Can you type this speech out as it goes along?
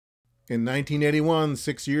In 1981,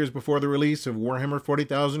 6 years before the release of Warhammer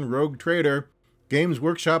 40,000 Rogue Trader, Games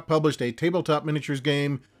Workshop published a tabletop miniatures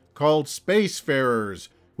game called Spacefarers,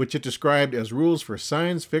 which it described as rules for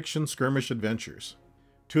science fiction skirmish adventures.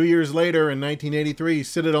 2 years later, in 1983,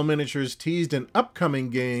 Citadel Miniatures teased an upcoming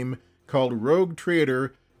game called Rogue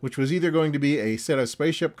Trader, which was either going to be a set of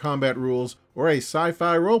spaceship combat rules or a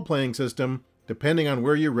sci-fi role-playing system, depending on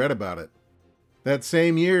where you read about it. That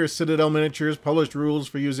same year, Citadel Miniatures published rules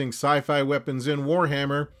for using sci-fi weapons in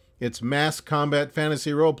Warhammer, its mass combat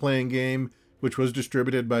fantasy role-playing game, which was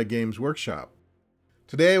distributed by Games Workshop.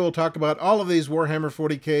 Today we'll talk about all of these Warhammer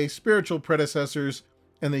 40k spiritual predecessors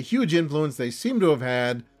and the huge influence they seem to have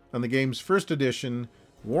had on the game's first edition,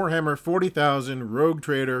 Warhammer 40,000 Rogue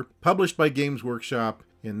Trader, published by Games Workshop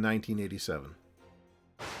in 1987.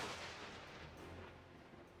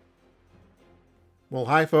 Well,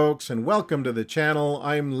 hi folks, and welcome to the channel.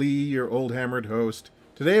 I'm Lee, your old-hammered host.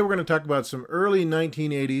 Today we're going to talk about some early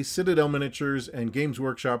 1980s Citadel Miniatures and Games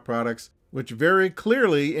Workshop products which very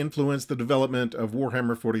clearly influenced the development of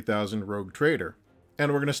Warhammer 40,000 Rogue Trader.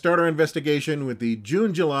 And we're going to start our investigation with the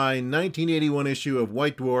June-July 1981 issue of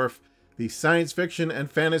White Dwarf, the science fiction and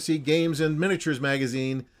fantasy games and miniatures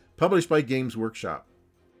magazine published by Games Workshop.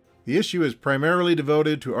 The issue is primarily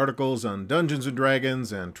devoted to articles on Dungeons &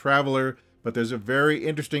 Dragons and Traveller, but there's a very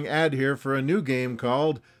interesting ad here for a new game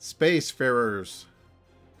called Spacefarers,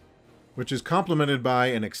 which is complemented by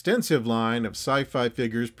an extensive line of sci-fi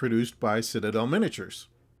figures produced by Citadel Miniatures.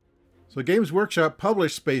 So Games Workshop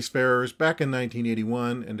published Spacefarers back in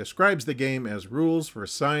 1981 and describes the game as rules for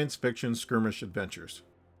science fiction skirmish adventures.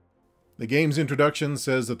 The game's introduction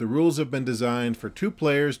says that the rules have been designed for 2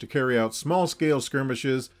 players to carry out small-scale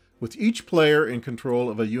skirmishes, with each player in control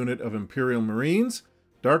of a unit of Imperial Marines,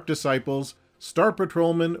 Dark Disciples, Star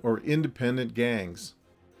Patrolmen, or independent gangs.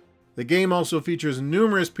 The game also features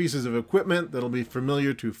numerous pieces of equipment that'll be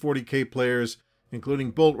familiar to 40k players,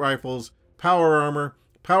 including bolt rifles, power armor,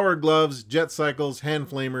 power gloves, jet cycles, hand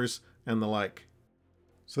flamers, and the like.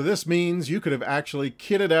 So this means you could have actually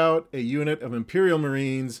kitted out a unit of Imperial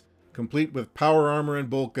Marines, complete with power armor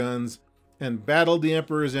and bolt guns, and battled the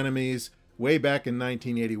Emperor's enemies way back in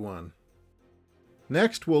 1981.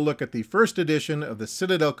 Next, we'll look at the first edition of the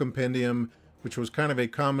Citadel Compendium, which was kind of a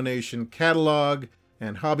combination catalog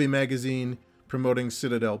and hobby magazine promoting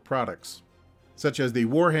Citadel products, such as the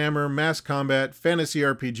Warhammer Mass Combat Fantasy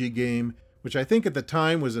RPG game, which I think at the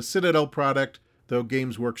time was a Citadel product, though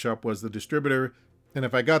Games Workshop was the distributor. And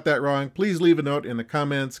if I got that wrong, please leave a note in the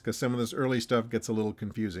comments, because some of this early stuff gets a little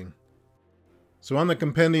confusing. So on the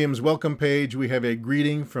Compendium's welcome page, we have a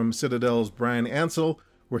greeting from Citadel's Brian Ansell,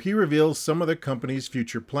 where he reveals some of the company's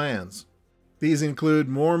future plans. These include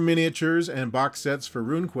more miniatures and box sets for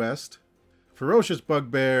RuneQuest, Ferocious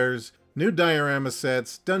Bugbears, new diorama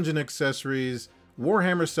sets, dungeon accessories,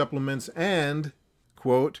 Warhammer supplements, and,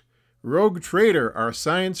 quote, Rogue Trader, our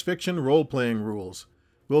science fiction role-playing rules.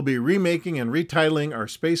 We'll be remaking and retitling our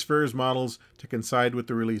Spacefarers models to coincide with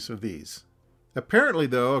the release of these. Apparently,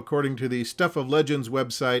 though, according to the Stuff of Legends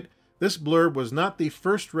website, this blurb was not the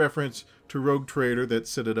first reference to Rogue Trader that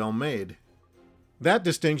Citadel made. That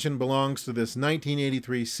distinction belongs to this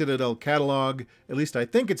 1983 Citadel catalog, at least I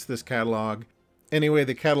think it's this catalog. Anyway,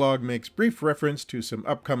 the catalog makes brief reference to some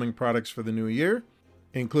upcoming products for the new year,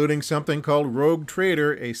 including something called Rogue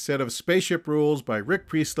Trader, a set of spaceship rules by Rick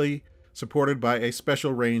Priestley, supported by a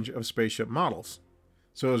special range of spaceship models.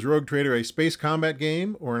 So is Rogue Trader a space combat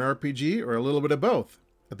game, or an RPG, or a little bit of both?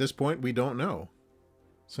 At this point, we don't know.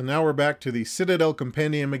 So now we're back to the Citadel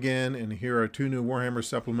Compendium again, and here are 2 new Warhammer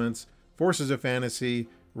supplements, Forces of Fantasy,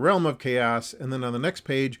 Realm of Chaos, and then on the next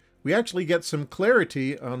page, we actually get some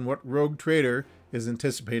clarity on what Rogue Trader is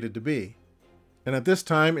anticipated to be. And at this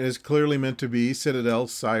time, it is clearly meant to be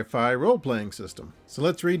Citadel's sci-fi role-playing system. So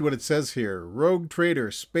let's read what it says here. Rogue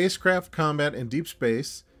Trader, spacecraft combat in deep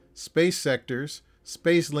space, space sectors,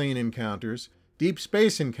 space lane encounters, deep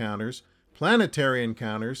space encounters, planetary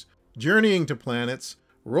encounters, journeying to planets,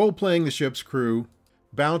 role-playing the ship's crew,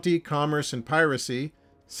 bounty, commerce, and piracy,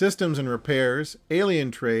 systems and repairs,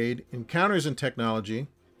 alien trade, encounters and technology.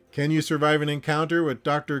 Can you survive an encounter with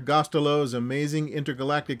Dr. Gostolo's amazing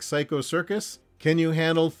intergalactic psycho circus? Can you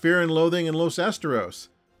handle fear and loathing in Los Asteros?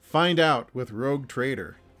 Find out with Rogue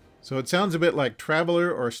Trader. So it sounds a bit like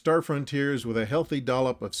Traveller or Star Frontiers with a healthy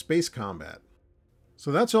dollop of space combat.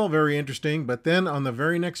 So that's all very interesting, but then on the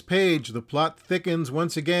very next page, the plot thickens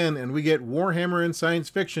once again, and we get Warhammer in Science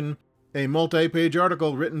Fiction, a multi-page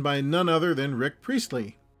article written by none other than Rick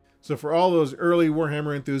Priestley. So for all those early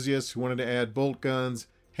Warhammer enthusiasts who wanted to add bolt guns,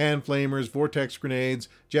 hand flamers, vortex grenades,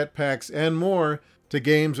 jetpacks, and more, to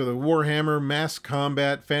games of the Warhammer mass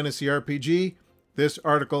combat fantasy RPG, this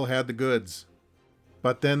article had the goods.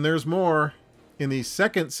 But then there's more. In the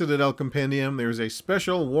second Citadel compendium, there's a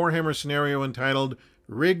special Warhammer scenario entitled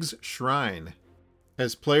Rig's Shrine,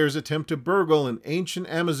 as players attempt to burgle an ancient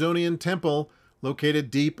Amazonian temple located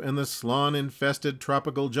deep in the Slann-infested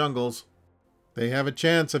tropical jungles. They have a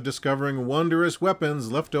chance of discovering wondrous weapons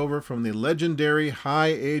left over from the legendary High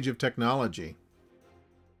Age of Technology.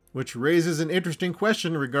 Which raises an interesting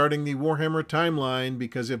question regarding the Warhammer timeline,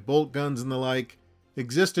 because if bolt guns and the like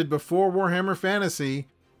existed before Warhammer Fantasy,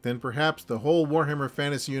 then perhaps the whole Warhammer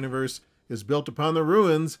Fantasy universe is built upon the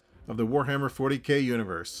ruins of the Warhammer 40k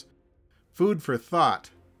universe. Food for thought.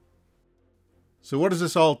 So what does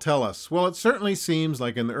this all tell us? Well, it certainly seems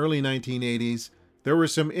like in the early 1980s, there were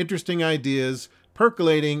some interesting ideas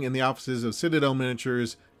percolating in the offices of Citadel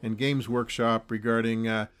Miniatures and Games Workshop regarding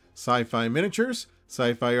sci-fi miniatures,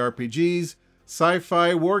 sci-fi RPGs,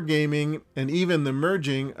 sci-fi wargaming, and even the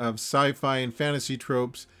merging of sci-fi and fantasy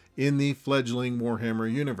tropes in the fledgling Warhammer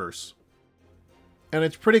universe. And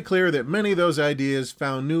it's pretty clear that many of those ideas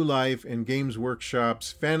found new life in Games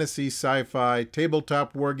Workshop's fantasy, sci-fi,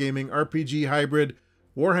 tabletop wargaming RPG hybrid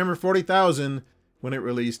Warhammer 40,000 when it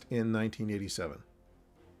released in 1987.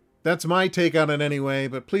 That's my take on it anyway,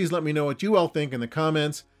 but please let me know what you all think in the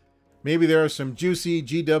comments. Maybe there are some juicy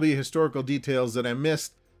GW historical details that I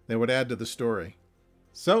missed that would add to the story.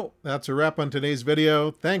 So, that's a wrap on today's video.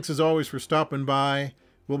 Thanks as always for stopping by.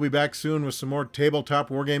 We'll be back soon with some more tabletop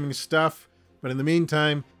wargaming stuff. But in the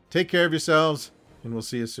meantime, take care of yourselves, and we'll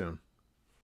see you soon.